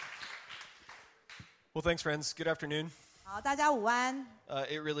Well, thanks, friends. Good afternoon. 好，大家午安，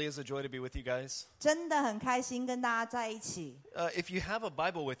 It really is a joy to be with you guys. 真的很开心跟大家在一起。If you have a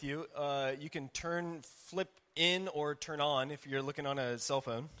Bible with you, you can flip in or turn on, if you're looking on a cell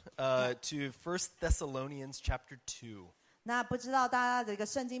phone, to 1 Thessalonians chapter 2. 那不知道大家的一个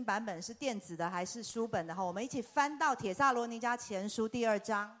圣经版本是电子的还是书本的哈？我们一起翻到帖撒罗尼迦前书第2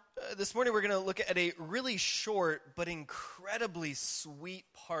章。This morning we're going to look at a really short but incredibly sweet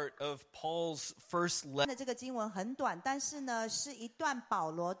part of Paul's first letter. 这个经文很短，但是呢，是一段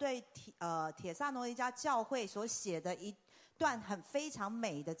保罗对帖撒罗尼迦教会所写的一段非常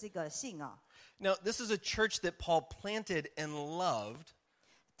美的这个信啊。Now, this is a church that Paul planted and loved.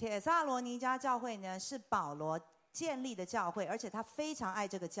 帖撒罗尼迦教会呢是保罗建立的教会，而且他非常爱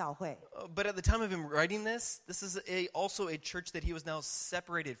这个教会。But at the time of him writing this is also a church that he was now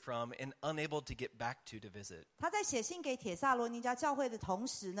separated from and unable to get back to visit. 他在写信给帖撒罗尼迦教会的同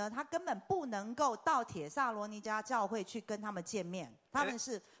时呢，他根本不能够到帖撒罗尼迦教会去跟他们见面，他们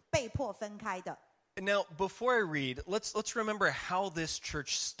是被迫分开的。Now, before I read, let's remember how this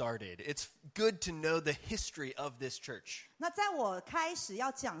church started. It's good to know the history of this church. 那在我开始要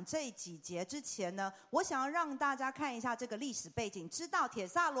讲这几节之前呢，我想要让大家看一下这个历史背景，知道帖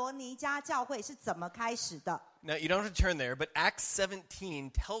撒罗尼迦教会是怎么开始的。Now, you don't have to turn there, but Acts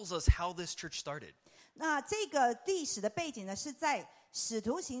 17 tells us how this church started. 那这个历史的背景呢，是在使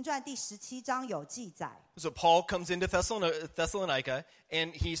徒行传第17章有记载。So Paul comes into Thessalonica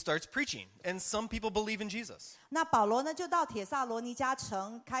and he starts preaching, and some people believe in Jesus. 那保罗呢，就到帖撒罗尼迦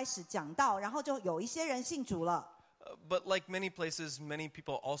城开始讲道，然后就有一些人信主了。But like many places, many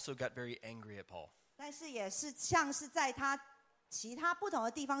people also got very angry at Paul. 但是也是像是在他其他不同的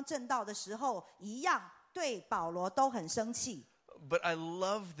地方正道的时候一样，对保罗都很生气。But I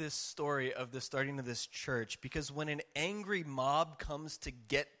love this story of the starting of this church because when an angry mob comes to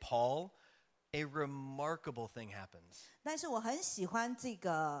get Paul, a remarkable thing happens. 但是我很喜欢这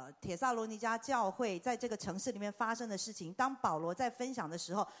个帖撒罗尼迦教会在这个城市里面发生的事情。当保罗在分享的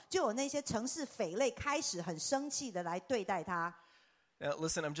时候，就有那些城市匪类开始很生气的来对待他。Now,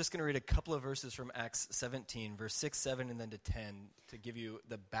 listen, I'm just going to read a couple of verses from Acts 17, verse 6, 7, and then to 10 to give you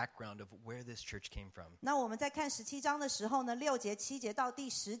the background of where this church came from. 那我们在看17章的时候呢，6节、7节到第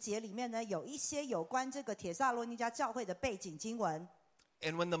10节里面呢，有一些有关这个帖撒罗尼迦教会的背景经文。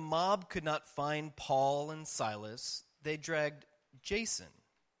And when the mob could not find Paul and Silas, they dragged Jason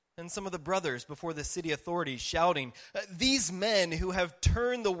and some of the brothers before the city authorities, shouting, "These men who have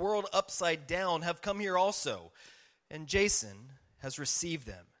turned the world upside down have come here also. And Jason has received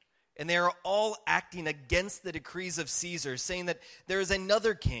them. And they are all acting against the decrees of Caesar, saying that there is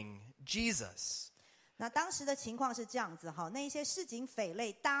another king, Jesus." 那当时的情况是这样子哈，那些市井匪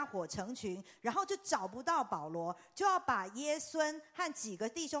类搭伙成群，然后就找不到保罗，就要把耶孙和几个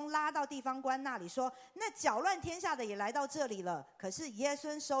弟兄拉到地方官那里说，那搅乱天下的也来到这里了。可是耶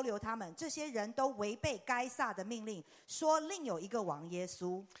孙收留他们，这些人都违背该撒的命令，说另有一个王耶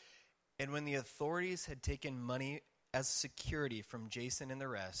稣。 And when the authorities had taken money as security from Jason and the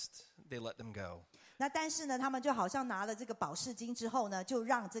rest, they let them go. 那但是呢，他们就好像拿了这个保释金之后呢，就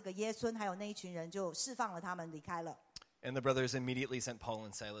让这个耶孙还有那一群人就释放了他们离开了。 And the brothers immediately sent Paul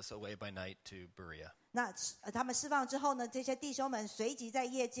and Silas away by night to Berea. 那他们释放之后呢，这些弟兄们随即在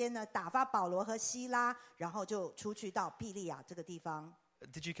夜间呢打发保罗和希拉，然后就出去到庇利亚这个地方。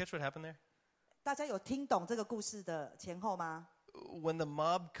 Did you catch what happened there? 大家有听懂这个故事的前后吗？ When the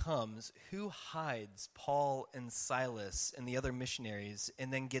mob comes, who hides Paul and Silas and the other missionaries and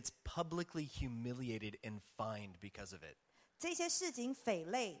then gets publicly humiliated and fined because of it? 这些市井匪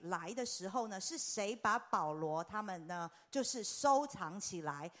类来的时候呢，是谁把保罗他们呢，就是收藏起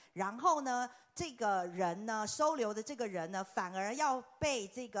来，然后呢，这个人呢，收留的这个人呢，反而要被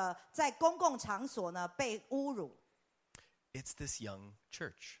这个在公共场所呢被侮辱。 It's this young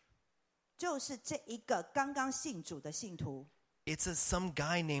church. 就是这一个刚刚信主的信徒。 It's some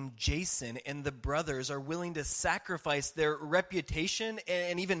guy named Jason, and the brothers are willing to sacrifice their reputation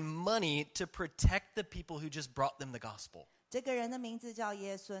and even money to protect the people who just brought them the gospel. 这个人的名字叫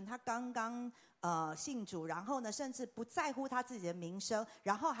耶孙，他刚刚信主，然后呢，甚至不在乎他自己的名声，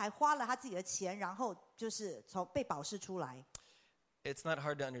然后还花了他自己的钱，然后就是从被保释出来。 It's not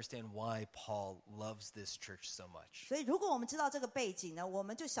hard to understand why Paul loves this church so much. 所以，如果我们知道这个背景呢，我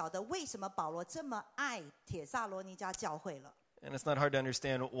们就晓得为什么保罗这么爱帖撒罗尼迦教会了。 And it's not hard to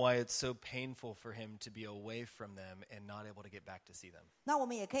understand why it's so painful for him to be away from them and not able to get back to see them. 那我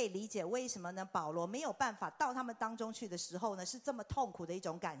们也可以理解为什么呢？保罗没有办法到他们当中去的时候呢，是这么痛苦的一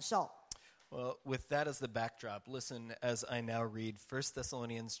种感受。 Well, with that as the backdrop, listen as I now read 1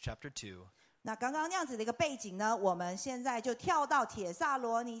 Thessalonians chapter 2, 那刚刚那样子的一个背景呢，我们现在就跳到帖撒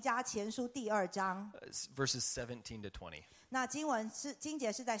罗尼迦前书第2章， verses 17 to 20. 那经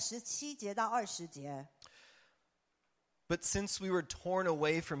节是在17节到20节。But since we were torn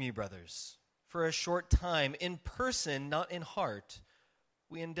away from you, brothers, for a short time, in person, not in heart,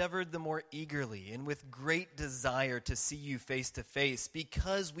 we endeavored the more eagerly and with great desire to see you face to face,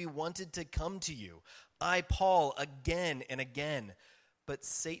 because we wanted to come to you, I, Paul, again and again, but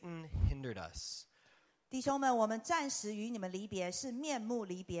Satan hindered us. 弟兄们，我们暂时与你们离别，是面目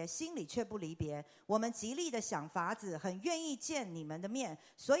离别，心里却不离别。我们极力的想法子，很愿意见你们的面，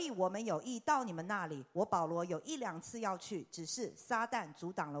所以我们有意到你们那里。我保罗有1、2次要去，只是撒旦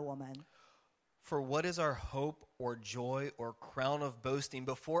阻挡了我们。For what is our hope or joy or crown of boasting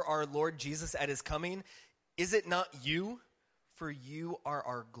before our Lord Jesus at his coming? Is it not you? For you are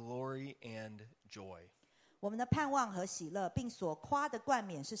our glory and joy. 我们的盼望和喜乐，并所夸的冠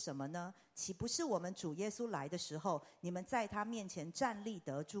冕是什么呢？岂不是我们主耶稣来的时候，你们在他面前站立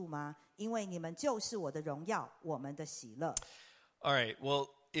得住吗？因为你们就是我的荣耀，我们的喜乐。All right, well,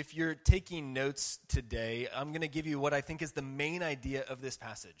 if you're taking notes today, I'm going to give you what I think is the main idea of this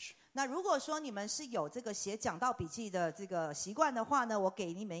passage. 那如果说你们是有这个写讲道笔记的这个习惯的话呢，我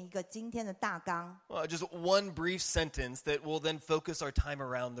给你们一个今天的大纲。Just one brief sentence that will then focus our time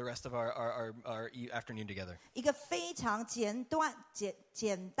around the rest of our afternoon together. 一个非常简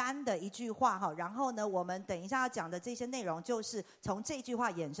单的一句话哈，然后呢，我们等一下要讲的这些内容就是从这句话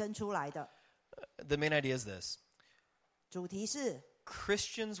衍生出来的。The main idea is this. 主题是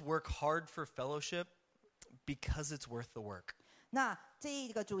Christians work hard for fellowship because it's worth the work. 那这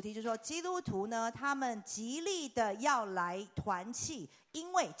一个主题就是说，基督徒呢，他们极力的要来团契，因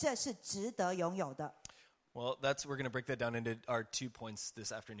为这是值得拥有的。Well, we're going to break that down into our 2 points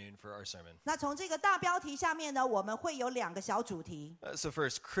this afternoon for our sermon. 那从这个大标题下面呢，我们会有2个小主题。So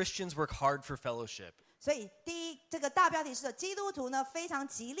first, Christians work hard for fellowship. 所以第一，这个大标题是基督徒呢非常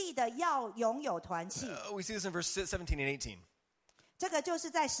极力的要拥有团契。We see this in verse 17 and 18. 这个就是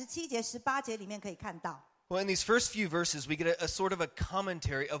在17节、18节里面可以看到。Well, in these first few verses, we get a sort of a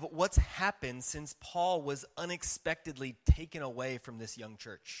commentary of what's happened since Paul was unexpectedly taken away from this young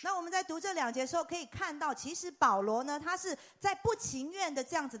church. 那我们在读这2节的时候，可以看到，其实保罗呢，他是在不情愿的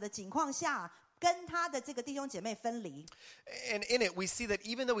这样子的情况下，跟他的这个弟兄姐妹分离。And in it, we see that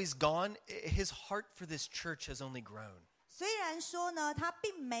even though he's gone, his heart for this church has only grown. 虽然说呢，他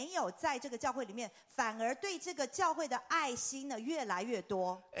并没有在这个教会里面，反而对这个教会的爱心呢越来越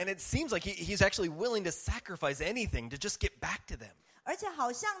多。And it seems like he's actually willing to sacrifice anything to just get back to them. 而且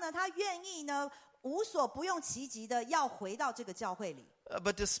好像呢，他愿意呢无所不用其极的要回到这个教会里。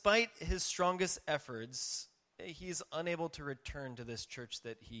But despite his strongest efforts, he's unable to return to this church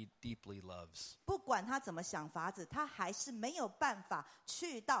that he deeply loves. 不管他怎么想法子，他还是没有办法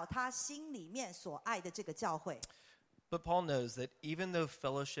去到他心里面所爱的这个教会。But Paul knows that even though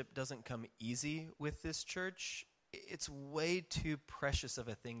fellowship doesn't come easy with this church, it's way too precious of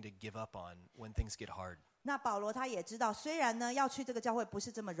a thing to give up on when things get hard. 那保罗他也知道，虽然呢要去这个教会不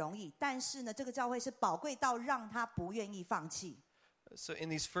是这么容易，但是呢这个教会是宝贵到让他不愿意放弃。So in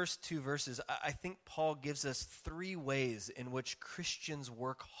these first 2 verses, I think Paul gives us 3 ways in which Christians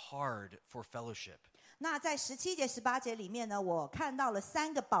work hard for fellowship. 那在17节、18节里面呢，我看到了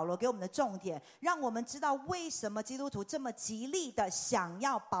3个保罗给我们的重点，让我们知道为什么基督徒这么极力的想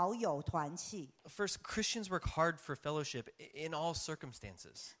要保有团契。First, Christians work hard for fellowship in all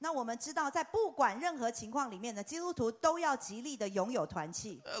circumstances. 那我们知道，在不管任何情况里面呢，基督徒都要极力的拥有团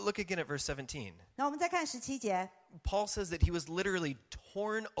契。Look again at verse 17. 那我们再看17节。Paul says that he was literally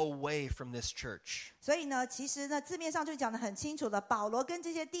torn away from this church. 所以呢，其实呢，字面上就讲得很清楚了，保罗跟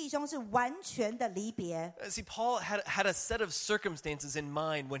这些弟兄是完全的离别。See, Paul had a set of circumstances in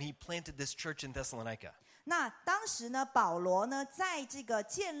mind when he planted this church in Thessalonica. 那当时呢，保罗呢，在这个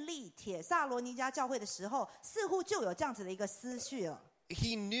建立帖撒罗尼迦教会的时候，似乎就有这样子的一个思绪了。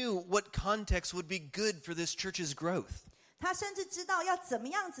He knew what context would be good for this church's growth. 他甚至知道要怎么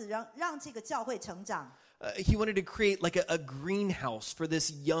样子让这个教会成长。He wanted to create like a greenhouse for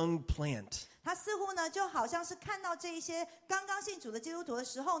this young plant. 他似乎呢，就好像是看到这一些刚刚信主的基督徒的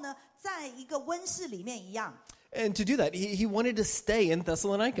时候呢，在一个温室里面一样。And to do that, he wanted to stay in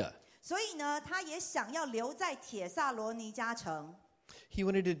Thessalonica. 所以呢，他也想要留在帖撒罗尼迦城。He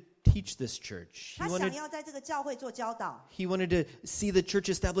wanted to teach this church. 他想要在这个教会做教导。He wanted to see the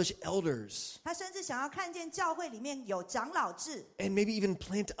church establish elders. 他甚至想要看见教会里面有长老制。And maybe even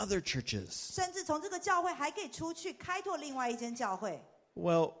plant other churches. 甚至从这个教会还可以出去开拓另外一间教会。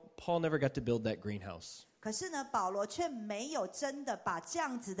Well, Paul never got to build that greenhouse. 可是呢，保罗却没有真的把这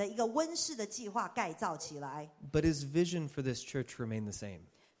样子的一个温室的计划盖造起来。But his vision for this church remained the same.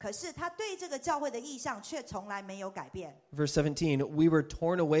 可是他对这个教会的意向却从来没有改变。Verse 17, we were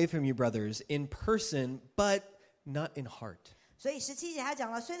torn away from you, brothers, in person, but not in heart. 所以17节他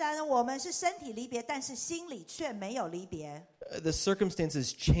讲了，虽然我们是身体离别，但是心里却没有离别。The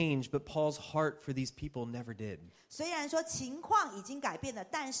circumstances changed, but Paul's heart for these people never did. 虽然说情况已经改变了，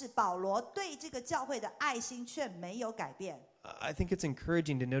但是保罗对这个教会的爱心却没有改变。I think it's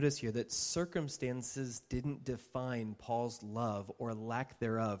encouraging to notice here that circumstances didn't define Paul's love or lack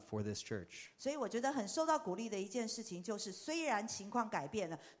thereof for this church. 所以我觉得很受到鼓励的一件事情，就是虽然情况改变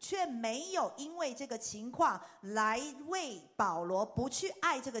了，却没有因为这个情况来为保罗不去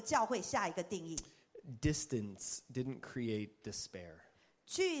爱这个教会下一个定义。Distance didn't create despair.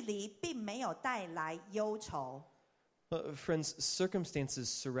 距离并没有带来忧愁。Friends, circumstances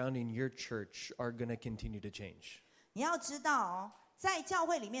surrounding your church are going to continue to change. 你要知道哦，在教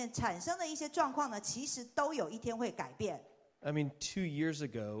会里面产生的一些状况呢，其实都有一天会改变。I mean, 2 years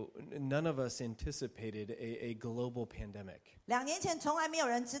ago, none of us anticipated a global pandemic. 2年前，从来没有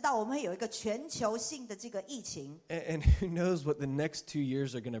人知道我们会有一个全球性的这个疫情。And who knows what the next 2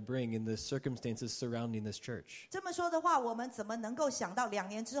 years are going to bring in the circumstances surrounding this church. 这么说的话，我们怎么能够想到2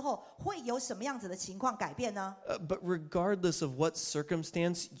年之后会有什么样子的情况改变呢？ But regardless of what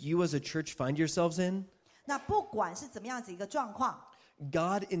circumstance you as a church find yourselves in, 那不管是怎么样子一个状况，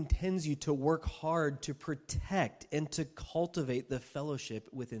 God intends you to work hard to protect and to cultivate the fellowship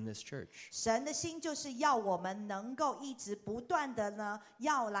within this church. 神的心就是要我们能够一直不断的呢，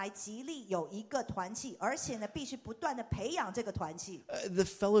要来极力有一个团契，而且呢，必须不断的培养这个团契。The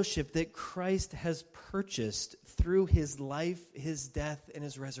fellowship that Christ has purchased through his life, his death, and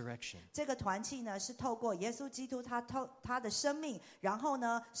his resurrection. 这个团契呢，是透过耶稣基督他的生命，然后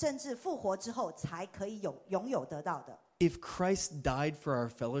呢，甚至复活之后才可以拥有得到的。If Christ died for our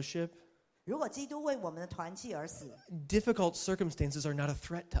fellowship, 如果基督为我们的团契而死， difficult circumstances are not a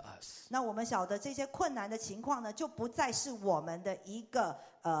threat to us. 那我们晓得这些困难的情况呢，就不再是我们的一个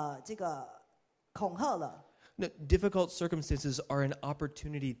这个恐吓了。No, difficult circumstances are an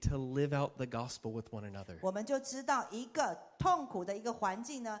opportunity to live out the gospel with one another. 我们就知道一个痛苦的一个环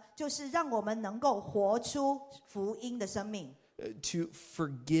境呢，就是让我们能够活出福音的生命。To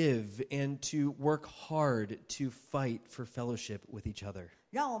forgive and to work hard to fight for fellowship with each other.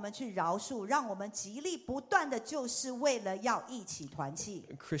 让我们去饶恕，让我们极力不断的，就是为了要一起团契。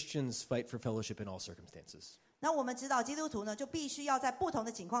Christians fight for fellowship in all circumstances. 那我们知道基督徒呢，就必须要在不同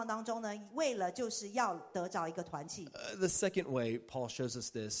的情况当中呢，为了就是要得着一个团契。The second way Paul shows us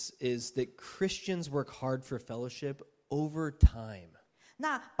this is that Christians work hard for fellowship over time.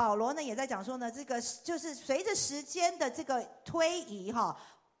 那保罗呢也在讲说呢，这个就是随着时间的这个推移哈，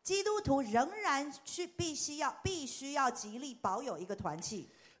基督徒仍然去必须要极力保有一个团契。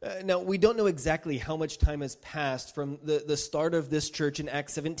Now, we don't know exactly how much time has passed from the start of this church in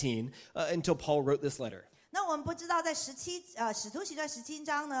Acts 17 until Paul wrote this letter. 那我们不知道在使徒行传17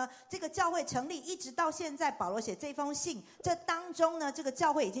章呢，这个教会成立一直到现在，保罗写这封信，这当中呢，这个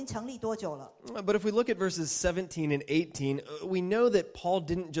教会已经成立多久了？ But if we look at verses 17 and 18, we know that Paul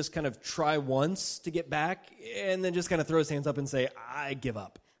didn't just kind of try once to get back and then just kind of throw his hands up and say, I give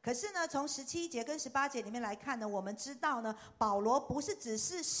up. 可是呢，从17节跟18节里面来看呢，我们知道呢，保罗不是只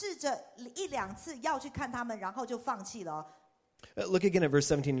是试着1-2次要去看他们，然后就放弃了哦。Look again at verse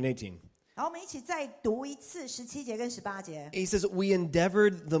 17 and 18. 然后我们一起再读一次17节跟18节。He says, We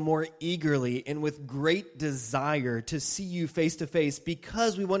endeavored the more eagerly and with great desire to see you face to face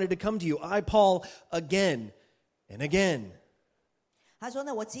because we wanted to come to you, I, Paul, again and again. 他说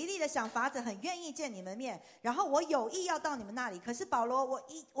呢，我极力的想法子，很愿意见你们面，然后我有意要到你们那里。可是保罗，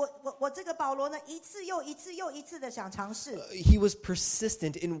我这个保罗呢，一次又一次又一次的想尝试。He was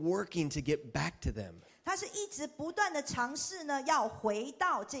persistent in working to get back to them. 他是一直不断的尝试呢，要回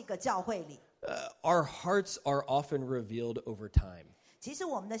到这个教会里。Our hearts are often revealed over time. 其实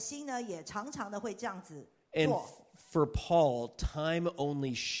我们的心呢，也常常的会这样子 And 做。for Paul, time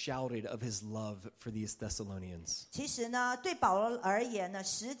only shouted of his love for these Thessalonians. 其实呢，对保罗而言呢，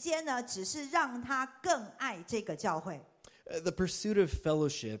时间呢，只是让他更爱这个教会。The pursuit of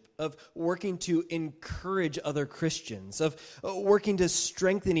fellowship, of working to encourage other Christians, of working to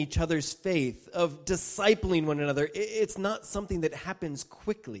strengthen each other's faith, of discipling one another, it's not something that happens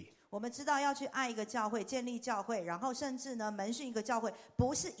quickly. 我们知道要去爱一个教会，建立教会，然后甚至呢门训一个教会，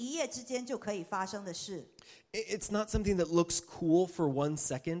不是一夜之间就可以发生的事。It's not something that looks cool for 1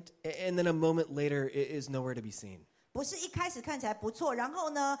 second, and then a moment later it is nowhere to be seen. 不是一开始看起来不错，然后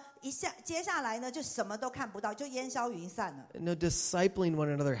呢接下来呢就什么都看不到，就烟消云散了。No, discipling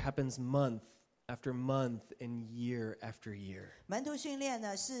one another happens month after month and year after year. 门徒训练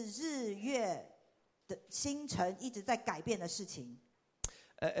呢是日月的星辰一直在改变的事情。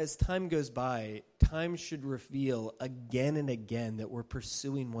As time goes by, time should reveal again and again that we're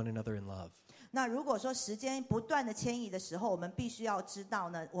pursuing one another in love. 那如果说时间不断的迁移的时候，我们必须要知道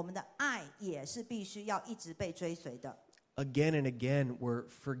呢，我们的爱也是必须要一直被追随的。Again and again, we're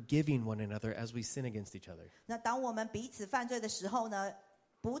forgiving one another as we sin against each other. 那当我们彼此犯罪的时候呢，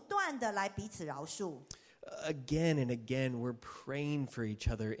不断的来彼此饶恕。Again and again, we're praying for each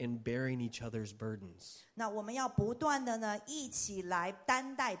other and bearing each other's burdens. 那我们要不断的呢，一起来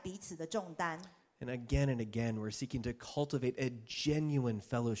担待彼此的重担。And again, we're seeking to cultivate a genuine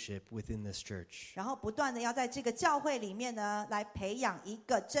fellowship within this church. 然后不断的要在这个教会里面呢，来培养一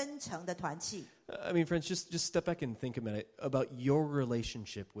个真诚的团契。I mean, friends, just step back and think a minute about your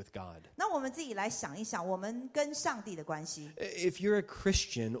relationship with God. 那我们自己来想一想，我们跟上帝的关系。If you're a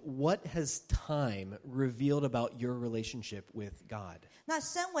Christian, what has time revealed about your relationship with God? 那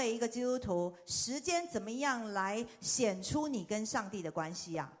身为一个基督徒，时间怎么样来显出你跟上帝的关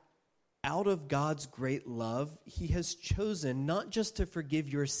系啊？ Out of God's great love, He has chosen not just to forgive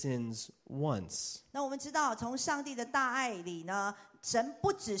your sins once. 那我们知道，从上帝的大爱里呢，神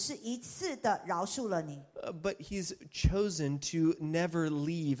不只是一次的饶恕了你， But He's chosen to never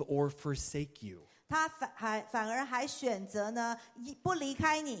leave or forsake you. 他反而还选择呢，不离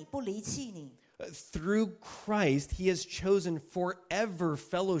开你，不离弃你。 Through Christ, He has chosen forever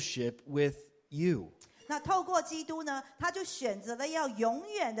fellowship with you. 那透过基督呢，他就选择了要永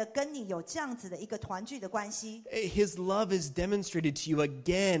远的跟你有这样子的一个团聚的关系。 His love is demonstrated to you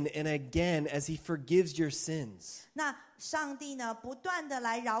again and again as He forgives your sins. 那上帝呢，不断的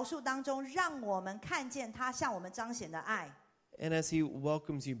来饶恕当中，让我们看见他向我们彰显的爱， And as He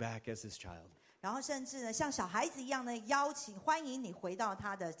welcomes you back as His child. 然后甚至呢，像小孩子一样的邀请、欢迎你回到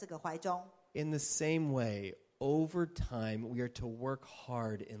他的这个怀中。 In the same way, over time, we are to work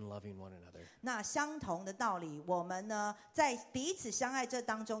hard in loving one another. 那相同的道理，我们呢，在彼此相爱这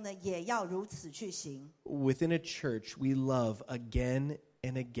当中呢，也要如此去行。 Within a church, we love again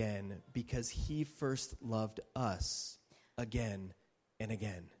and again because He first loved us again and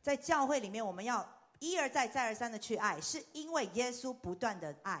again. 在教会里面，我们要一而再、再而三的去爱，是因为耶稣不断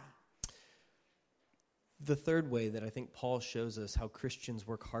的爱。 The third way that I think Paul shows us how Christians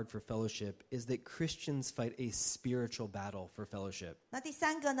work hard for fellowship is that Christians fight a spiritual battle for fellowship. 那第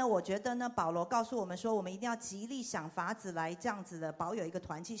三个呢，我觉得呢，保罗告诉我们说，我们一定要极力想法子来这样子的保有一个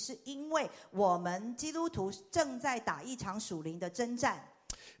团契，是因为我们基督徒正在打一场属灵的征战。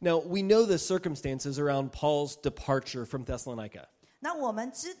 Now, we know the circumstances around Paul's departure from Thessalonica. 那我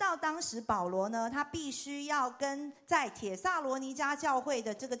们知道，当时保罗呢，他必须要跟在帖撒罗尼迦教会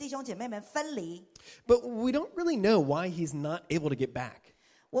的这个弟兄姐妹们分离。 But we don't really know why he's not able to get back.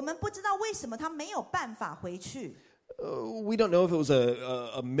 我们不知道为什么他没有办法回去。 We don't know if it was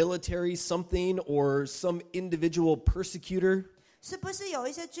a military something or some individual persecutor. 是不是有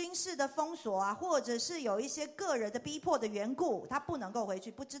一些军事的封锁啊，或者是有一些个人的逼迫的缘故，他不能够回去？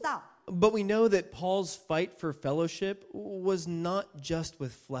不知道。 But we know that Paul's fight for fellowship was not just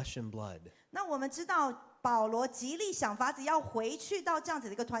with flesh and blood. 那我们知道，保罗极力想法子要回去到这样子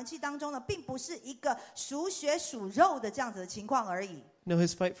的一个团契当中呢，并不是一个属血属肉的这样子的情况而已。 No,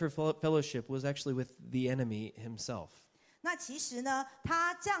 his fight for fellowship was actually with the enemy himself. 那其实呢，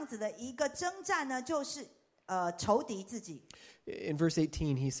他这样子的一个征战呢，就是仇敌自己。 In verse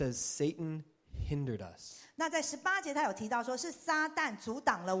 18, he says, Satan hindered us. 那在18节他有提到说，是撒旦阻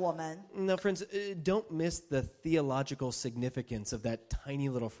挡了我们。 Now, friends, don't miss the theological significance of that tiny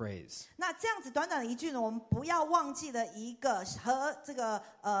little phrase. 那这样子短短的一句呢，我们不要忘记了一个和这个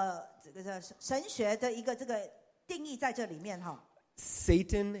神学的一个这个定义在这里面哈。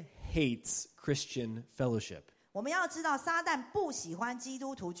 Satan hates Christian fellowship. 我们要知道，撒旦不喜欢基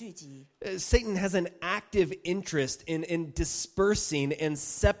督徒聚集。 Satan has an active interest in dispersing and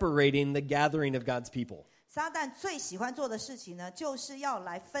separating the gathering of God's people. 撒旦最喜欢做的事情呢，就是要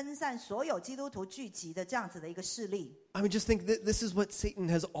来分散所有基督徒聚集的这样子的一个势力。 I mean, just think that this is what Satan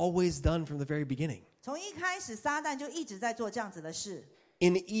has always done from the very beginning. 从一开始，撒旦就一直在做这样子的事。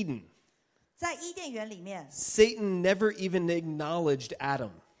 In Eden, 在伊甸园里面， Satan never even acknowledged Adam.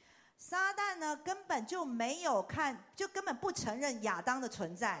 撒旦呢根本就没有就根本不承认亚当的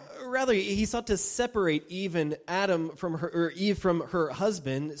存在。 Rather, he sought to separate Eve from her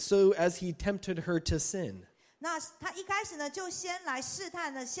husband so as he tempted her to sin. 那他一开始呢，就先来试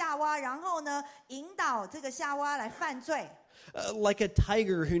探了夏娃，然后呢，引导这个夏娃来犯罪。 Like a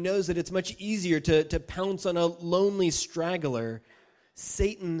tiger who knows that it's much easier to pounce on a lonely straggler,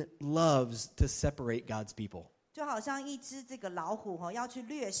 Satan loves to separate God's people. 就好像一只这个老虎要去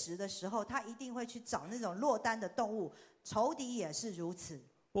掠食的时候，它一定会去找那种落单的动物。仇敌也是如此。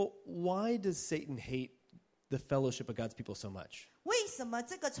 Well, why does Satan hate the fellowship of God's people so much? 为什么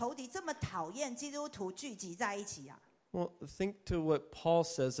这个仇敌这么讨厌基督徒聚集在一起啊？ Well, think to what Paul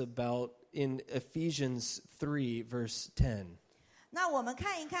says about in Ephesians 3, verse 10. 那我们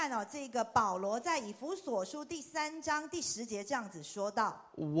看一看哦，这个保罗在以弗所书第3章第10节这样子说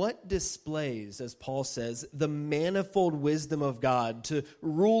到。What displays, as Paul says, the manifold wisdom of God to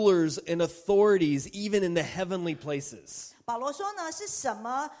rulers and authorities, even in the heavenly places? 保罗说呢，是什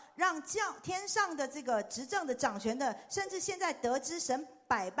么让天上的这个执政的掌权的，甚至现在得知神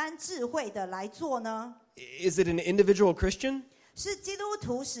百般智慧的来做呢？ Is it an individual Christian? 是基督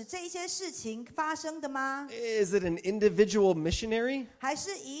徒使这一些事情发生的吗？ Is it an individual missionary? 还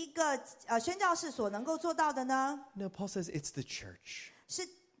是一个宣教士所能够做到的呢？ No, Paul says it's the church. 是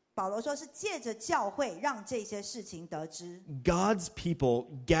保罗说是借着教会让这些事情得知。 God's people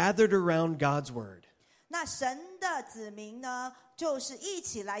gathered around God's word. 那神的子民呢，就是一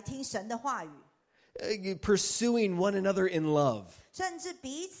起来听神的话语， Pursuing one another in love 甚至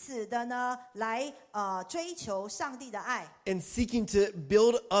彼此的呢来追求上帝的爱， and seeking to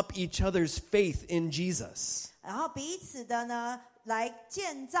build up each other's faith in Jesus. 然后彼此的呢来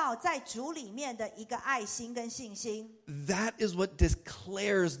建造在主里面的一个爱心跟信心。 That is what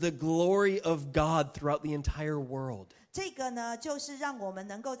declares the glory of God throughout the entire world. 这个呢，就是让我们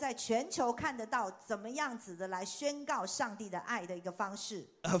能够在全球看得到怎么样子的来宣告上帝的爱的一个方式。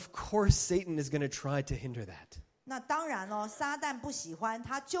 Of course, Satan is going to try to hinder that. 那当然哦，撒旦不喜欢，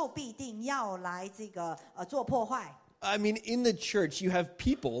他就必定要来这个做破坏。 I mean, in the church, you have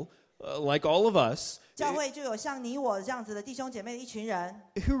people like all of us 教会就有像你我这样子的弟兄姐妹的一群人。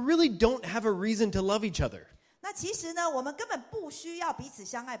 who really don't have a reason to love each other, 那其实呢，我们根本不需要彼此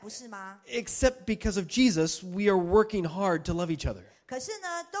相爱，不是吗？ except because of Jesus, we are working hard to love each other. 可是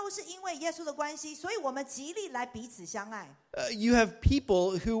呢，都是因为耶稣的关系，所以我们极力来彼此相爱。 You have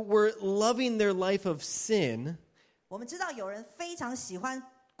people who were loving their life of sin, 我们知道有人非常喜欢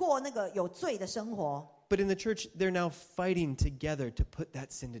过那个有罪的生活， but in the church, they're now fighting together to put that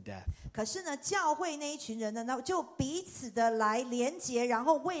sin to death. 可是呢，教会那一群人呢，那就彼此的来连结，然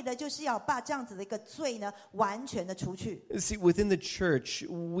后为的就是要把这样子的一个罪呢，完全的除去。 See, within the church,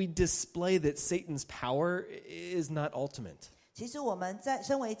 we display that Satan's power is not ultimate. 其实我们在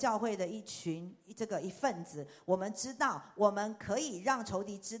身为教会的一群一份子，我们知道我们可以让仇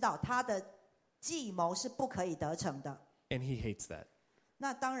敌知道他的计谋是不可以得逞的。 And he hates that.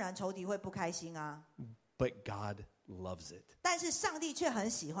 那当然仇敌会不开心啊， But God loves it. 但是上帝却很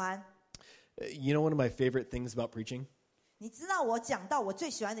喜欢。 You know one of my favorite things about preaching? 你知道我讲到我最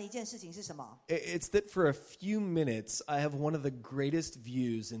喜欢的一件事情是什么？ It's that for a few minutes, I have one of the greatest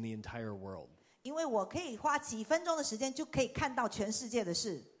views in the entire world. 因为我可以花几分钟的时间就可以看到全世界的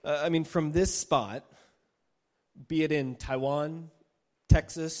事。 I mean, from this spot, be it in Taiwan,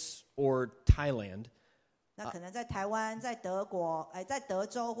 Texas, or Thailand, 那可能在台湾、在德国、在德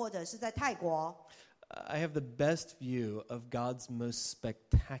州或者是在泰国， I have the best view of God's most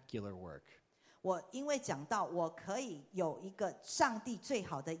spectacular work. 我因为讲到我可以有一个上帝最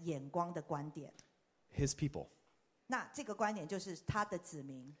好的眼光的观点， His people. 那这个观点就是他的子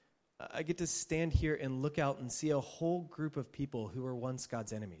民。 I get to stand here and look out and see a whole group of people who were once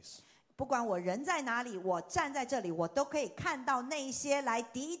God's enemies. 不管我人在哪里，我站在这里，我都可以看到那一些来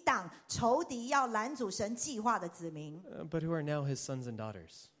抵挡仇敌要拦阻神计划的子民。 But who are now his sons and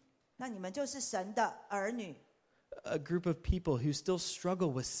daughters. 那你们就是神的儿女。 A group of people who still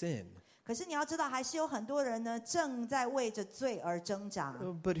struggle with sin, 可是你要知道，还是有很多人呢，正在为着罪而挣扎。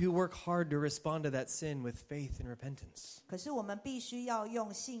 but who work hard to respond to that sin with faith and repentance. 可是我们必须要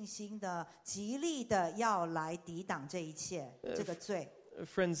用信心的、极力的，要来抵挡这一切，这个罪。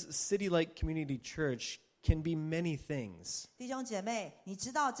 Friends, City Light Community Church can be many things. 弟兄姐妹，你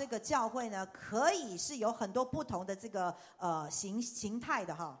知道这个教会呢，可以是有很多不同的这个形态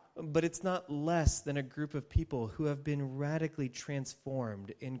的哈。 But it's not less than a group of people who have been radically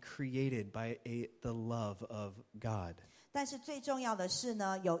transformed and created by the love of God. 但是最重要的是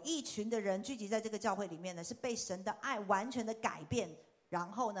呢，有一群的人聚集在这个教会里面呢，是被神的爱完全的改变，然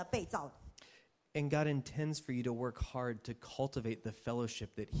后呢被造的。 And God intends for you to work hard to cultivate the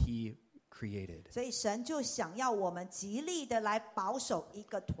fellowship that He created. 所以神就想要我们极力的来保守一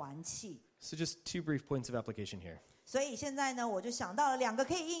个团契。 So just two brief points of application here. 所以现在呢，我就想到了2个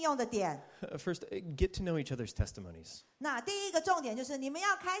可以应用的点。 First, get to know each other's testimonies. 那第一个重点就是，你们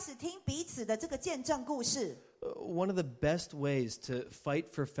要开始听彼此的这个见证故事。One of the best ways to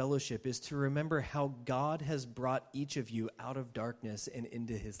fight for fellowship is to remember how God has brought each of you out of darkness and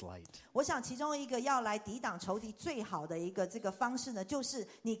into his light. 我想其中一个要来抵挡仇敌最好的一个这个方式呢，就是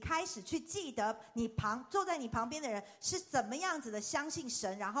你开始去记得坐在你旁边的人是怎么样子的相信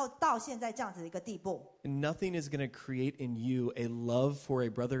神，然后到现在这样子的一个地步。Nothing is going to create in you a love for a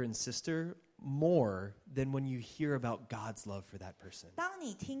brother and sister more than when you hear about God's love for that person. 当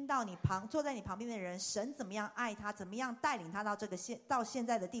你听到坐在你旁边的人，神怎么样爱他，怎么样带领他到现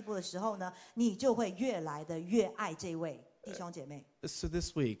在的地步的时候呢，你就会越来的越爱这位弟兄姐妹。So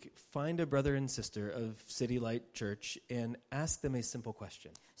this week, find a brother and sister of City Light Church and ask them a simple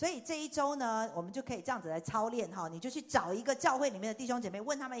question. 所以这一周呢，我们就可以这样子来操练哈，你就去找一个教会里面的弟兄姐妹，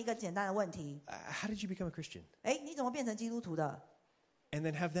问他们一个简单的问题。How did you become a Christian? 你怎么变成基督徒的？ And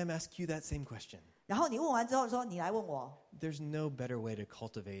then have them ask you that same question. 然后你问完之后说，你来问我。There's no better way to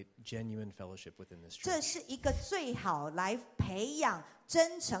cultivate genuine fellowship within this 这 church. 是一个最好来培养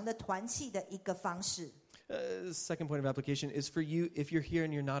真诚的团契的一个方式。Second point of application is for you if you're here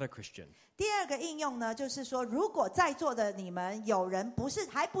and you're not a Christian. 第二个应用呢，就是说，如果在座的你们有人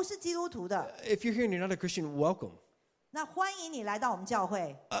还不是基督徒的， If you're here and you're not a Christian, welcome. 那欢迎你来到我们教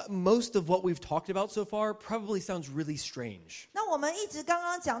会。Most of what we've talked about so far probably sounds really strange. 那我们一直刚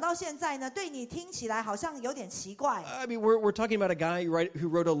刚讲到现在呢，对你听起来好像有点奇怪。I mean, we're talking about a guy who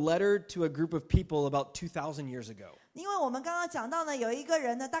wrote a letter to a group of people about 2,000 years ago. 因为我们刚刚讲到呢，有一个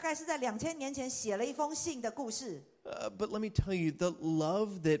人呢，大概是在2000年前写了一封信的故事。But let me tell you, the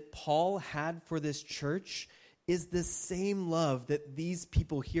love that Paul had for this church is the same love that these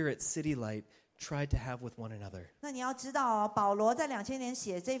people here at City Light tried to have with one another. 那你要知道哦，保罗在2000年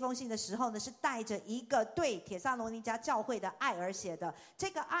写这封信的时候呢，是带着一个对帖撒罗尼迦教会的爱而写的。这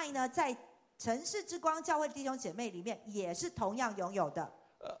个爱呢，在城市之光教会弟兄姐妹里面也是同样拥有的。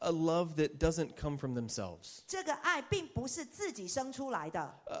A love that doesn't come from themselves. 这个爱并不是自己生出来的，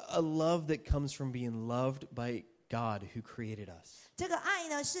 A love that comes from being loved by God who created us 这个爱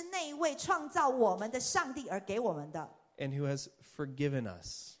呢，是那一位创造我们的上帝而给我们的， and who has forgiven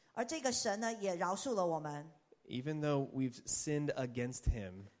us. 而这个神呢，也饶恕了我们。 Even though we've sinned against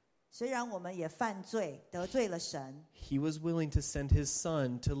him, 虽然我们也犯罪得罪了神， he was willing to send his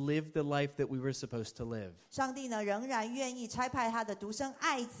son to live the life that we were supposed to live. 上帝呢仍然愿意差派他的独生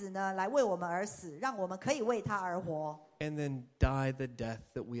爱子呢来为我们而死，让我们可以为他而活。 And then die the death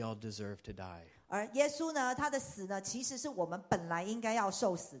that we all deserve to die. 而耶稣呢，他的死呢，其实是我们本来应该要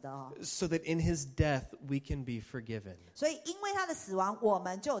受死的哦。 So that in his death we can be forgiven. 所以因为他的死亡，我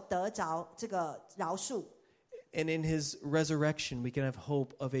们就得着这个饶恕。 And in his resurrection we can have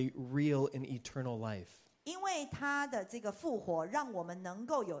hope of a real and eternal life. 因为他的这个复活，让我们能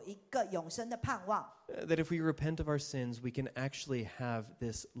够有一个永生的盼望。 That if we repent of our sins, we can actually have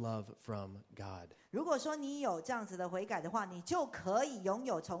this love from God. 如果说你有这样子的悔改的话，你就可以拥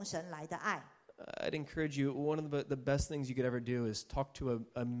有从神来的爱。 I'd encourage you, one of the best things you could ever do is talk to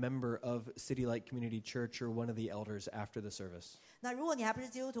a member of City Light Community Church or one of the elders after the service. 那如果你还不是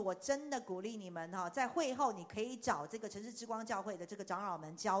基督徒，我真的鼓励你们哈，在会后你可以找这个城市之光教会的这个长老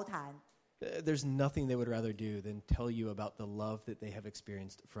们交谈。 There's nothing they would rather do than tell you about the love that they have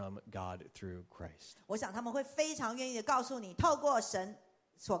experienced from God through Christ. 我想他们会非常愿意的告诉你，透过神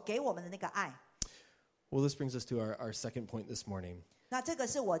所给我们的那个爱。 Well, this brings us to our second point this morning. 那这个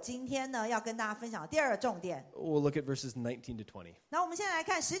是我今天呢要跟大家分享的第二个重点。 We'll look at verses 19 to 20. 那我们现在来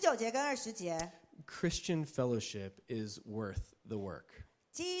看19节跟20节。 Christian fellowship is worth the work.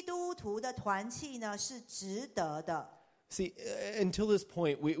 基督徒的团契呢是值得的。 See, until this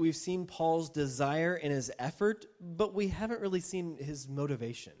point, we've seen Paul's desire and his effort, but we haven't really seen his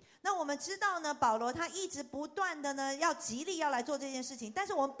motivation. 那我们知道呢，保罗他一直不断的呢要极力要来做这件事情，但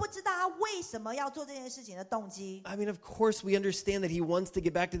是我们不知道他为什么要做这件事情的动机。 I mean, of course, we understand that he wants to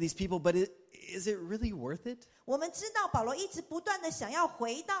get back to these people, but is it really worth it? 我们知道保罗一直不断的想要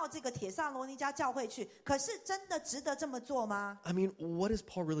回到这个帖撒罗尼迦教会去，可是真的值得这么做吗？ I mean, what does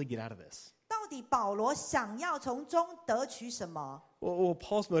Paul really get out of this? 到底保罗想要从中得取什么？ Well,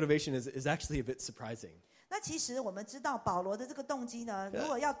 Paul's motivation is actually a bit surprising. 那其实我们知道保罗的这个动机呢，如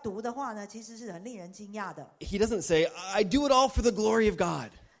果要读的话呢，其实是很令人惊讶的。 He doesn't say, I do it all for the glory of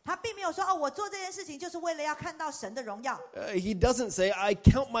God. 他并没有说我做这件事情就是为了要看到神的荣耀。 He doesn't say, I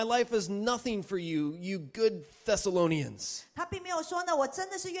count my life as nothing for you, you good Thessalonians. 他并没有说呢，我真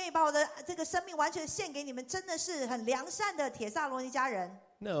的是愿意把我的这个生命完全献给你们，真的是很良善的帖撒罗尼迦人。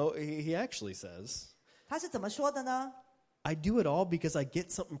 No, he actually says, 他是怎么说的呢？ I do it all because I get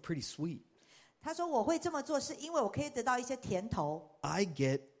something pretty sweet. 他说我会这么做是因为我可以得到一些甜头， I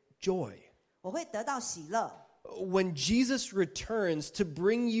get joy. 我会得到喜乐。 When Jesus returns to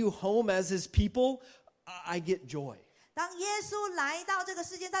bring you home as his people, I get joy. 当耶稣来到这个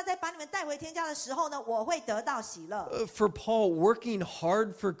世界，他再把你们带回天家的时候呢，我会得到喜乐。For Paul, working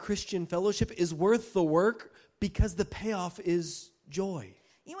hard for Christian fellowship is worth the work because the payoff is joy.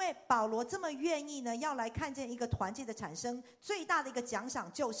 因为保罗这么愿意呢，要来看见一个团契的产生，最大的一个奖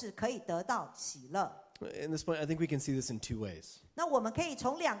赏就是可以得到喜乐。In this point, I think we can see this in two ways. 那我们可以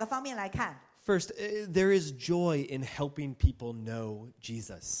从2个方面来看。First, there is joy in helping people know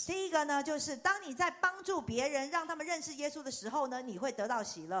Jesus. 第一个呢，就是当你在帮助别人，让他们认识耶稣的时候呢，你会得到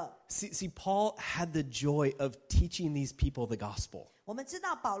喜乐。See, Paul had the joy of teaching these people the gospel. 我们知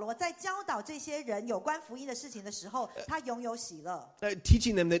道保罗在教导这些人有关福音的事情的时候，他拥有喜乐。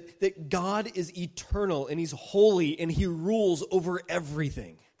Teaching them that God is eternal and He's holy and He rules over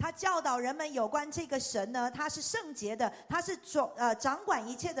everything. 他教导人们有关这个神呢，他是圣洁的，他是掌管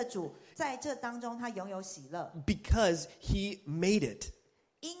一切的主，在这当中他拥有喜乐， Because He made it.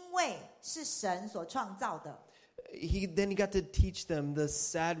 因为是神所创造的。Then he got to teach them the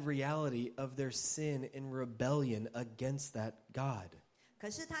sad reality of their sin and rebellion against that God. 可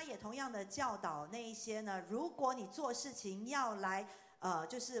是他也同样的教导那一些呢，如果你做事情要来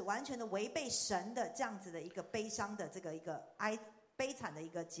就是完全的违背神的这样子的一个悲伤的这个一个悲惨的一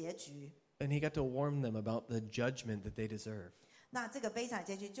个结局。And he got to warn them about the judgment that they deserve. 那这个悲惨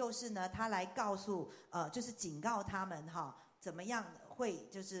结局就是呢，他来告诉就是警告他们怎么样会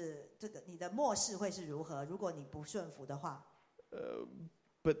就是这个你的末世会是如何，如果你不顺服的话。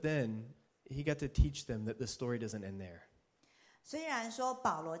But then he got to teach them that the story doesn't end there. 虽然说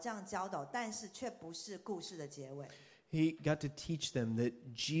保罗这样教导，但是却不是故事的结尾。He got to teach them that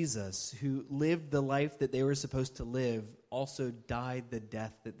Jesus, who lived the life that they were supposed to live, also died the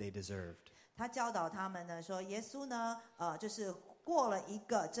death that they deserved. 他教导他们呢，说耶稣呢，就是过了一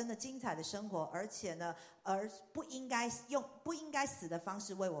个真的精彩的生活，而且呢，而不应该死的方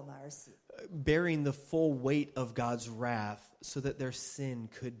式为我们而死。Bearing the full weight of God's wrath so that their sin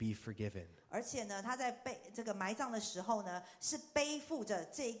could be forgiven. 而且呢，他在这个埋葬的时候呢，是背负着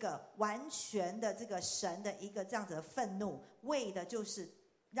这个完全的这个神的一个这样子的愤怒，为的就是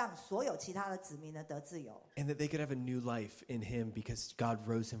让所有其他的子民呢得自由。And that they could have a new life in him because God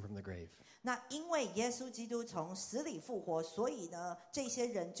rose him from the grave. 那因为耶稣基督从死里复活，所以呢，这些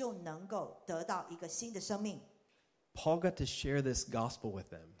人就能够得到一个新的生命。Paul got to share this gospel with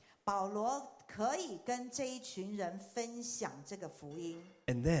them. 保罗可以跟这一群人分享这个福音，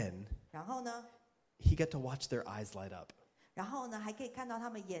 And then 然后呢， he got to watch their eyes light up. 然后呢，还可以看到他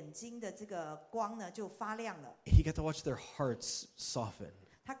们眼睛的这个光呢就发亮了。He got to watch their hearts soften.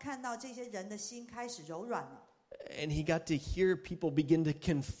 他看到这些人的心开始柔软了。And he got to hear people begin to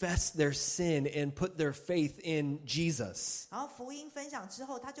confess their sin and put their faith in Jesus. 然后福音分享之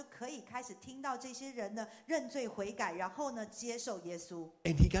后，他就可以开始听到这些人呢认罪悔改，然后呢接受耶稣。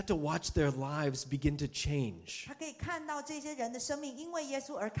And he got to watch their lives begin to change. 他可以看到这些人的生命因为耶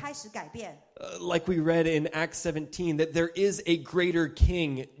稣而开始改变。Like we read in Acts 17, that there is a greater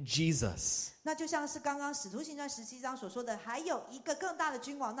king, Jesus. 那就像是刚刚使徒行传17章所说的，还有一个更大的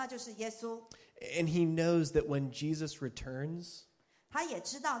君王，那就是耶稣。And he knows that when Jesus returns, 他也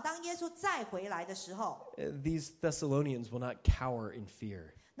知道，当耶稣再回来的时候， these Thessalonians will not cower in fear.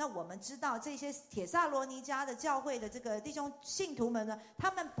 那我们知道这些帖撒罗尼迦的教会的这个弟兄信徒们呢，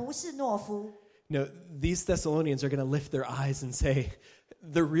他们不是懦夫。No, these Thessalonians are going to lift their eyes and say,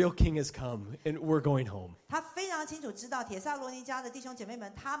 the real king has come and we're going home. 他非常清楚知道帖撒罗尼迦的弟兄姐妹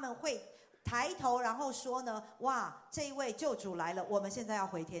们，他们会抬头然后说呢，哇，这一位救主来了，我们现在要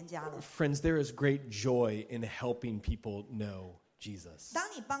回天家了。 Friends, there is great joy in helping people know Jesus. 当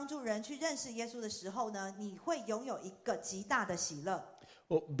你帮助人去认识耶稣的时候呢，你会拥有一个极大的喜乐。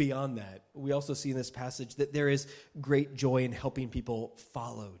Well, beyond that, we also see in this passage that there is great joy in helping people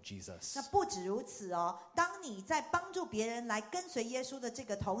follow Jesus. 那不止如此哦，当你在帮助别人来跟随耶稣的这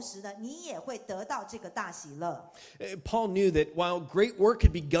个同时呢，你也会得到这个大喜乐。Paul knew that while great work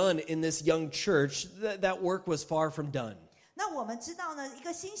had begun in this young church, that work was far from done. 那我们知道呢，一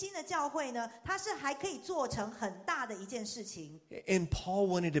个新兴的教会呢，它是还可以做成很大的一件事情。 And Paul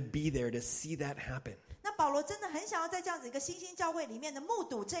wanted to be there to see that happen. 那保罗真的很想要在这样子一个新兴教会里面呢，目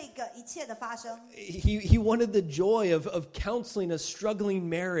睹这个一切的发生。He wanted the joy of counseling a struggling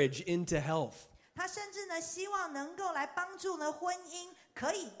marriage into health. 他甚至呢，希望能够来帮助呢婚姻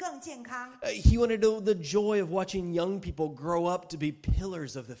可以更健康。He wanted the joy of watching young people grow up to be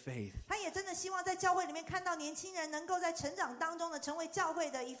pillars of the faith. 他也真的希望在教会里面看到年轻人能够在成长当中呢，成为教会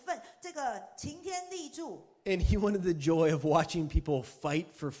的一份这个擎天立柱。And he wanted the joy of watching people fight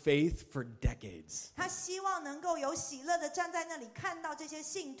for faith for decades. 他希望能够有喜乐的站在那里，看到这些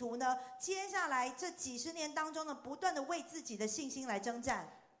信徒呢，接下来这几十年当中呢，不断的为自己的信心来征战。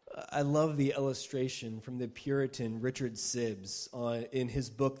I love the illustration from the Puritan Richard Sibbes in his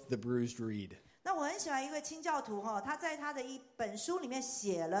book, The Bruised Reed. 那我很喜欢一位清教徒他在他的一本书里面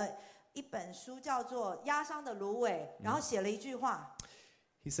写了一本书叫做《压伤的芦苇》，然后写了一句话。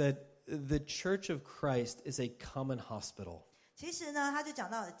He said, "The Church of Christ is a common hospital." 其实呢，他就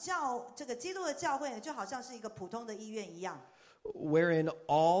讲到这个基督的教会呢，就好像是一个普通的医院一样。Wherein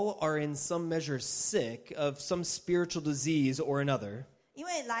all are in some measure sick of some spiritual disease or another. 因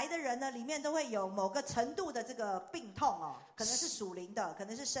为来的人呢，里面都会有某个程度的这个病痛可能是属灵的，可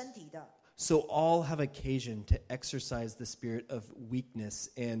能是身体的。So all have occasion to exercise the spirit of weakness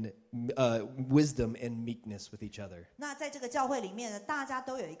and wisdom and meekness with each other. 那在这个教会里面呢，大家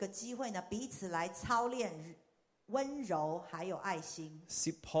都有一个机会呢，彼此来操练温柔还有爱心。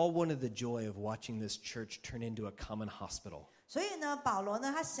See, Paul wanted the joy of watching this church turn into a common hospital. 所以呢，保罗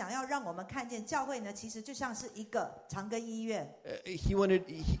呢，他想要让我们看见教会呢，其实就像是一个长庚医院。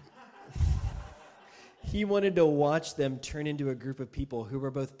He wanted to watch them turn into a group of people who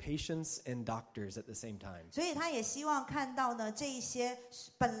were both patients and doctors at the same time. 所以他也希望看到呢，这一些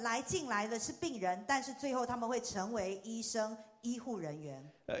本来进来的是病人，但是最后他们会成为医生、医护人员。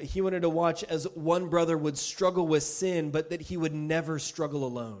He wanted to watch as one brother would struggle with sin, but that he would never struggle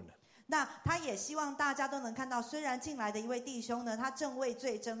alone. 那他也希望大家都能看到，虽然进来的一位弟兄呢，他正为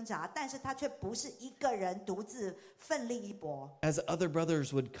罪挣扎，但是他却不是一个人独自奋力一搏。As other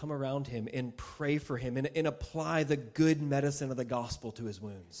brothers would come around him and pray for him and apply the good medicine of the gospel to his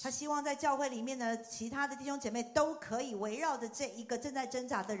wounds. 他希望在教会里面呢，其他的弟兄姐妹都可以围绕着这一个正在挣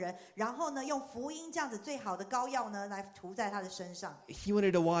扎的人，然后呢，用福音这样子最好的膏药呢，来涂在他的身上。He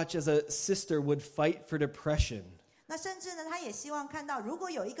wanted to watch as a sister would fight for depression. 那甚至呢，他也希望看到，如果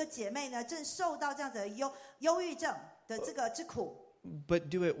有一个姐妹呢，正受到这样子的忧郁症的这个之苦， But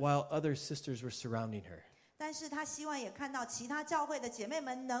do it while other sisters were surrounding her. 但是他希望也看到其他教会的姐妹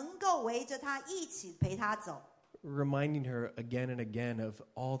们能够围着他一起陪他走， Reminding her again and again of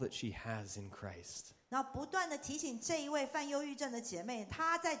all that she has in Christ. 然后不断的提醒这一位犯忧郁症的姐妹，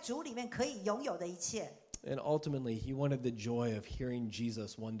她在主里面可以拥有的一切。And ultimately, he wanted the joy of hearing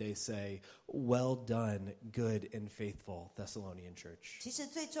Jesus one day say, "Well done, good and faithful Thessalonian church." 其实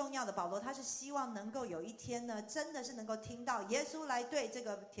最重要的，保罗他是希望能够有一天呢，真的是能够听到耶稣来对这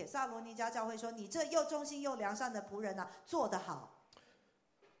个帖撒罗尼迦教会说：“你这又忠心又良善的仆人做得好。”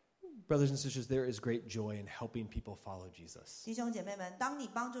 Brothers and sisters, there is great joy in helping people follow Jesus. 弟兄姐妹们，当你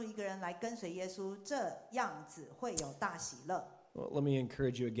帮助一个人来跟随耶稣，这样子会有大喜乐。Well, let me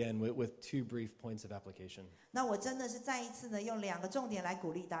encourage you again with two brief points of application. 那我真的是再一次呢，用2个重点来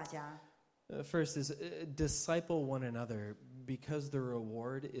鼓励大家。First is disciple one another because the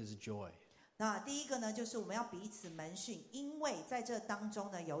reward is joy. 那第一个呢，就是我们要彼此门训，因为在这当中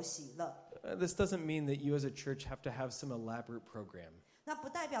呢有喜乐。This doesn't mean that you as a church have to have some elaborate program. 那不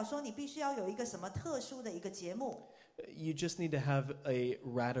代表说你必须要有一个什么特殊的一个节目， You just need to have a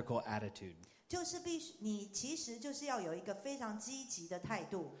radical attitude. 就是你其实就是要有一个非常积极的态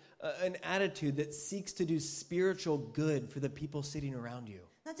度。An attitude that seeks to do spiritual good for the people sitting around you.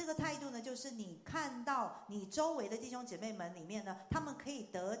 那这个态度呢，就是你看到你周围的弟兄姐妹们里面呢，他们可以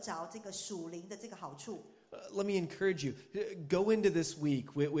得着这个属灵的这个好处。Let me encourage you. Go into this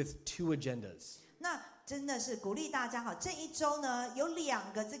week with two agendas. 那真的是鼓励大家这一周呢有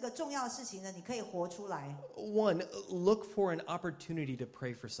2个这个重要的事情呢，你可以活出来。One, look for an opportunity to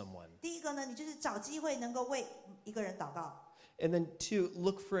pray for someone. 第一个呢，你就是找机会能够为一个人祷告。And then two,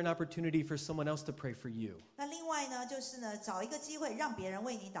 look for an opportunity for someone else to pray for you. 那另外呢，就是呢，找一个机会让别人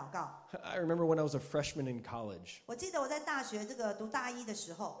为你祷告。I remember when I was a freshman in college. 我记得我在大学这个读大一的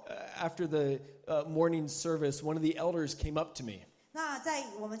时候， After the morning service, one of the elders came up to me. 那在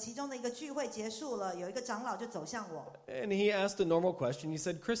我们其中的一个聚会结束了，有一个长老就走向我， And he asked a normal question. He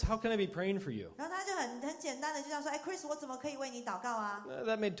said, "Chris, how can I be praying for you?" 然后他就很简单的就这样说：“哎 ，Chris， 我怎么可以为你祷告啊？”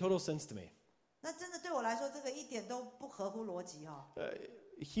 That made total sense to me. 那真的对我来说，这个一点都不合乎逻辑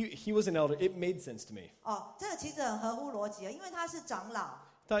He was an elder. It made sense to me. 这个其实很合乎逻辑因为他是长老，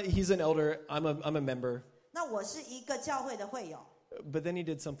 Thought he's an elder. I'm a member. 那我是一个教会的会友， But then he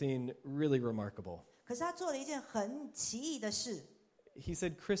did something really remarkable. 可是他做了一件很奇异的事， He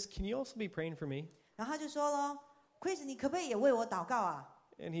said, "Chris, can you also be praying for me?" 然后他就说咯 ：“Chris， 你可不可以也为我祷告啊？”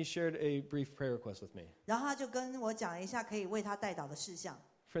 And he shared a brief prayer request with me. 然后他就跟我讲了一下可以为他代祷的事项。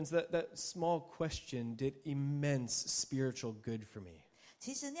 Friends, that small question did immense spiritual good for me.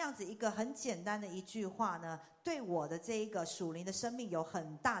 其实那样子一个很简单的一句话呢，对我的这一个属灵的生命有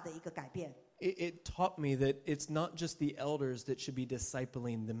很大的一个改变。it taught me that it's not just the elders that should be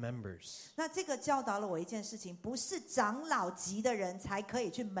discipling the members. 那这个教导了我一件事情，不是长老级的人才可以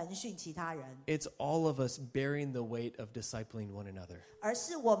去门训其他人， It's all of us bearing the weight of discipling one another. 而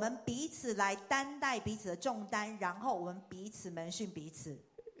是我们彼此来担待彼此的重担，然后我们彼此门训彼此。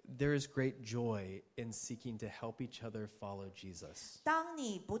 There is great joy in seeking to help each other follow Jesus. 当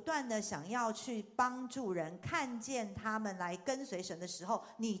你不断的想要去帮助人，看见他们来跟随神的时候，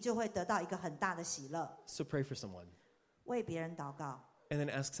你就会得到一个很大的喜乐。 So pray for someone, 为别人祷告， and then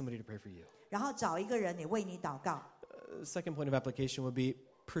ask somebody to pray for you. 然后找一个人也为你祷告。 Second point of application would be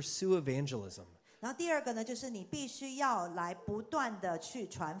pursue evangelism, 然后第二个呢，就是你必须要来不断的去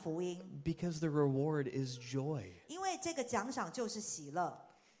传福音， because the reward is joy. 因为这个奖赏就是喜乐。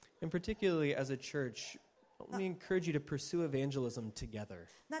 And particularly as a church, let me encourage you to pursue evangelism together.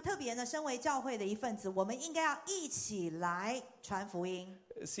 那特别呢，身为教会的一份子，我们应该要一起来传福音。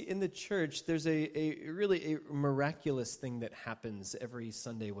 See, in the church, there's really a miraculous thing that happens every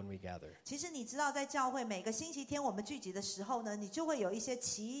Sunday when we gather. 其实你知道，在教会每个星期天我们聚集的时候呢，你就会有一些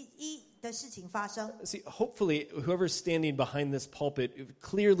奇异的事情发生。 See, hopefully, whoever's standing behind this pulpit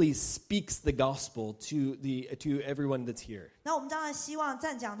clearly speaks the gospel to everyone that's here. 那我们当然希望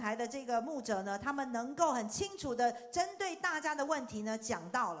站讲台的这个牧者呢，他们能够很清楚的针对大家的问题呢讲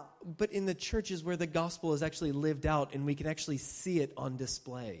到了。 But in the churches where the gospel is actually lived out and we can actually see it on display.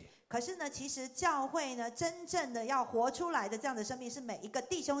 可是呢，其实教会呢，真正的要活出来的这样的生命，是每一个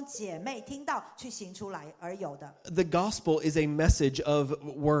弟兄姐妹听到去行出来而有的。 The gospel is a message of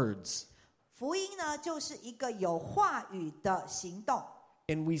words, 福音呢，就是一个有话语的行动。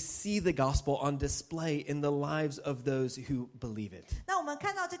 and we see the gospel on display in the lives of those who believe it. 那我们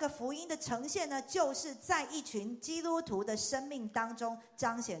看到这个福音的呈现呢，就是在一群基督徒的生命当中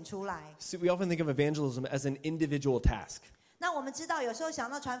彰显出来。 So we often think of evangelism as an individual task. 那我们知道，有时候想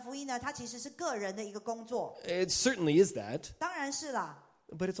到传福音呢，它其实是个人的一个工作， It certainly is that, 当然是啦。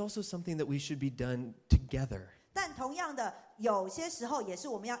 but it's also something that we should be done together. 但同样的，有些时候也是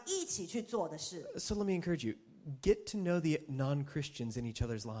我们要一起去做的事。 So let me encourage you, get to know the non-Christians in each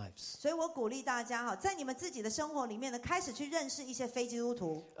other's lives. 所以我鼓励大家哈，在你们自己的生活里面呢，开始去认识一些非基督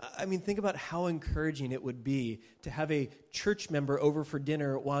徒。 I mean, think about how encouraging it would be to have a church member over for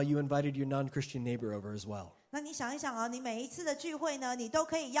dinner while you invited your non-Christian neighbor over as well. 那你想一想啊，你每一次的聚会呢，你都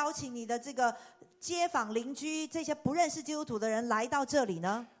可以邀请你的这个街坊邻居这些不认识基督徒的人来到这里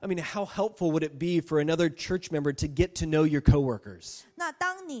呢。 I mean, how helpful would it be for another church member to get to know your coworkers? 那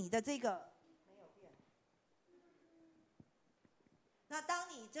当你的这个那当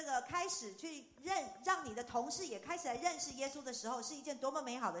你这个开始去让你的同事也开始来认识耶稣的时候，是一件多么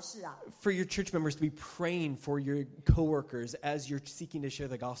美好的事啊！ For your church members to be praying for your coworkers as you're seeking to share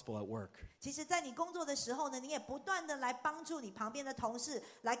the gospel at work. 其实，在你工作的时候呢，你也不断的来帮助你旁边的同事，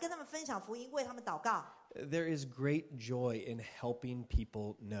来跟他们分享福音，为他们祷告。 There is great joy in helping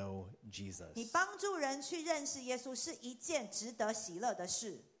people know 你 Jesus. 帮助人去认识耶稣，是一件值得喜乐的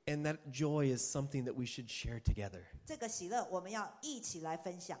事。 And that joy is something that we should share together. 这个喜乐，我们要一起来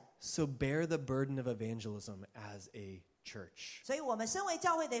分享。 So bear the burden of evangelism as a church. 所以，我们身为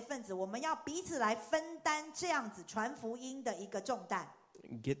教会的一份子，我们要彼此来分担这样子传福音的一个重担。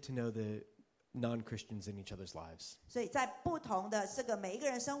 Get to know the non-Christians in each other's lives. 所以在不同的这个每一个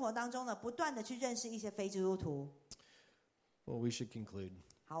人生活当中呢，不断的去认识一些非基督徒。 Well, we should conclude.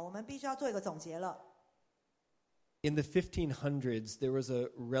 好，我们必须要做一个总结了。 In the 1500s, there was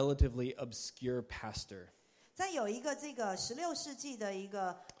a relatively obscure pastor. 在有一个这个16世纪的一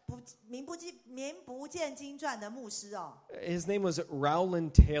个名不见经传的牧师哦， His name was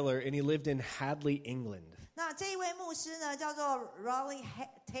Rowland Taylor, and he lived in Hadley, England. 那这一位牧师呢叫做 Rowley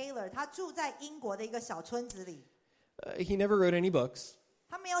Taylor， 他住在英国的一个小村子里， He never wrote any books.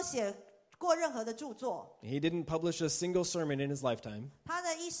 他没有写过任何的著作， He didn't publish a single sermon in his lifetime. 他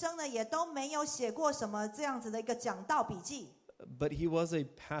的一生呢也都没有写过什么这样子的一个讲道笔记。 But he was a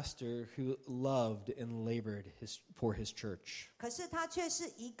pastor who loved and labored for his church. 可是他却是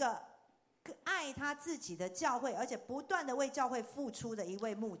一个爱他自己的教会，而且不断的为教会付出的一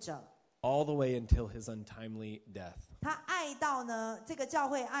位牧者。 All the way until his untimely death. 他爱到呢，这个教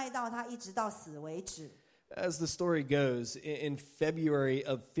会爱到他一直到死为止。 As the story goes, in February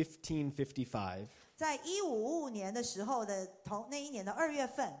of 1555, 在1555年的时候的那一年的2月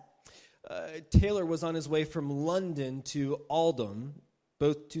份， Taylor was on his way from London to Oldham,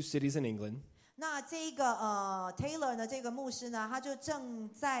 both two cities in England. 那这个Taylor 呢，这个牧师呢，他就正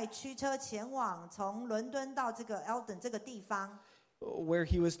在驱车前往从伦敦到这个 Eldon 这个地方， where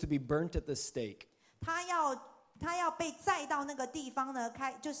he was to be burnt at the stake. 他要被载到那个地方呢，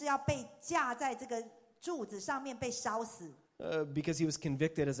就是要被架在这个柱子上面被烧死。because he was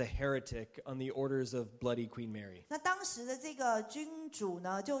convicted as a heretic on the orders of Bloody Queen Mary. 那当时的这个君主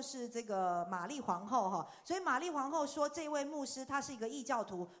呢，就是这个玛丽皇后哈，所以玛丽皇后说，这位牧师他是一个异教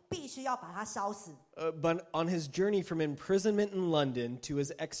徒，必须要把他烧死。But on his journey from imprisonment in London to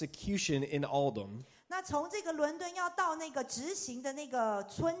his execution in Oldham, 那从这个伦敦要到那个执行的那个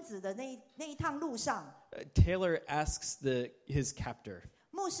村子的那一趟路上， Taylor asks his captor,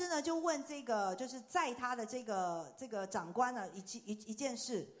 牧师呢就问这个就是在他的这个长官呢一件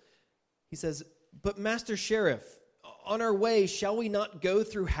事。 he says, "But Master Sheriff, on our way, shall we not go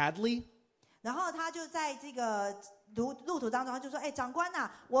through Hadley?" 然后他就在这个路途当中，他就说：“哎，长官啊，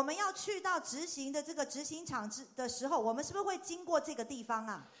我们要去到执行的这个执行场的时候，我们是不是会经过这个地方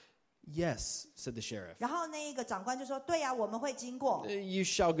啊？” Yes, said the sheriff. 然后那个长官就说：“对啊，我们会经过。” You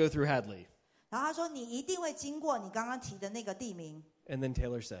shall go through Hadley. 然后他说：“你一定会经过你刚刚提的那个地名。” And then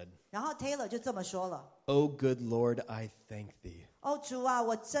Taylor said, 然后 Taylor 就这么说了 "O good Lord, I thank thee. ：“ 哦，主啊，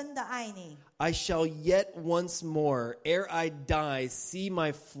我真的爱你。 I shall yet once more, ere I die, see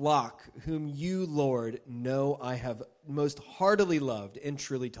my flock, whom you, Lord, know I have most heartily loved and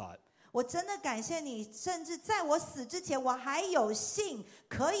truly taught." 我真的感谢你，甚至在我死之前，我还有幸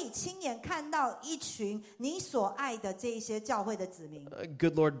可以亲眼看到一群你所爱的这一些教会的子民。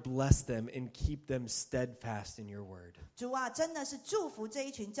 Good Lord, bless them and keep them steadfast in your word. 主啊，真的是祝福这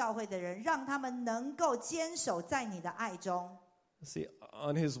一群教会的人，让他们能够坚守在你的爱中。 See,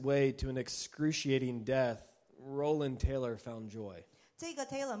 on his way to an excruciating death, Roland Taylor found joy. 这个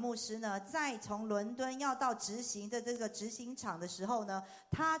Taylor 牧师呢，在从伦敦要到执行的这个执行场的时候呢，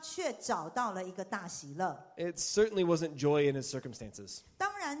他却找到了一个大喜乐。 It certainly wasn't joy in his circumstances.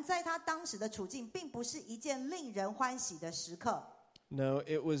 当然，在他当时的处境，并不是一件令人欢喜的时刻。 No,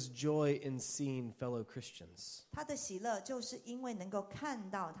 it was joy in seeing fellow Christians, 他的喜乐，就是因为能够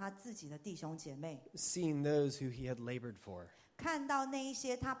看到他自己的弟兄姐妹， seeing those who he had labored for. 看到那一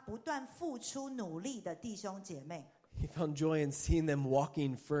些他不断付出努力的弟兄姐妹。 He found joy in seeing them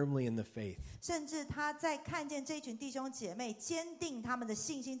walking firmly in the faith. 甚至他在看见这群弟兄姐妹坚定他们的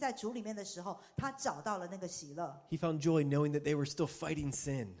信心在主里面的时候，他找到了那个喜乐。 He found joy knowing that they were still fighting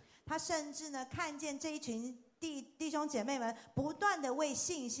sin. 他甚至呢，看见这一群弟兄姐妹们不断的为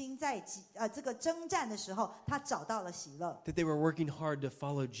信心在这个征战的时候，他找到了喜乐。 That they were working hard to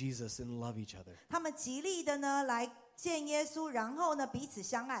follow Jesus and love each other. 他们极力的呢来见耶稣，然后呢彼此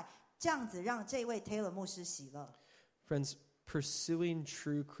相爱，这样子让这位 Taylor 牧师喜乐。 Friends, pursuing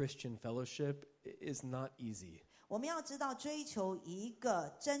true Christian fellowship is not easy. 我们要知道，追求一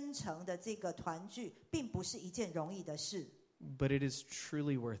个真诚的这个团聚，并不是一件容易的事， But it is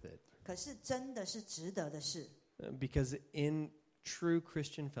truly worth it. 可是真的是值得的事。 Because in true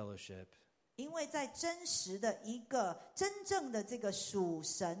Christian fellowship, 因为在真实的一个真正的这个属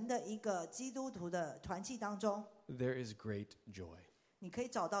神的一个基督徒的团契当中， there is great joy. 你可以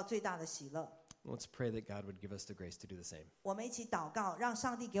找到最大的喜乐。 Let's pray that God would give us the grace to do the same. 我们一起祷告，让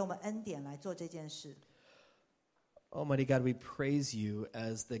上帝给我们恩典来做这件事。 Almighty God, we praise you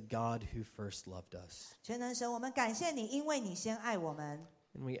as the God who first loved us. 全能神，我们感谢你，因为你先爱我们。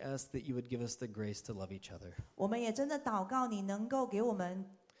 And we ask that you would give us the grace to love each other. 我们也真的祷告你能够给我们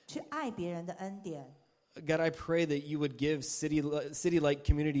去爱别人的恩典。 God, I pray that you would give City Light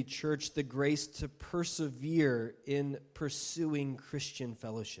Community Church the grace to persevere in pursuing Christian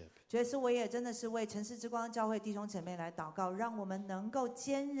fellowship. 所以是我也真的是为城市之光教会弟兄姐妹来祷告，让我们能够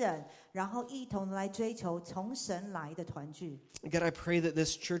坚忍，然后一同来追求从神来的团聚。 God, I pray that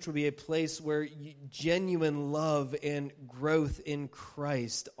this church would be a place where genuine love and growth in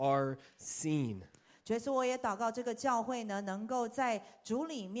Christ are seen. 所以是我也祷告这个教会呢，能够在主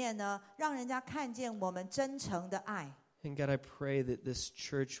里面呢，让人家看见我们真诚的爱。 And God, I pray that this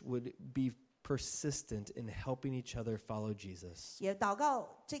church would be persistent in helping each other follow Jesus. 也祷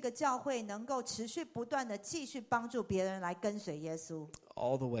告这个教会能够持续不断的继续帮助别人来跟随耶稣，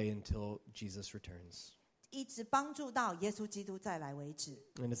 All the way until Jesus returns. 一直帮助到耶稣基督再来为止。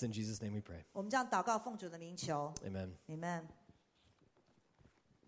 And it's in Jesus' name we pray. 我们这样祷告，奉主的名求 Amen. ，Amen。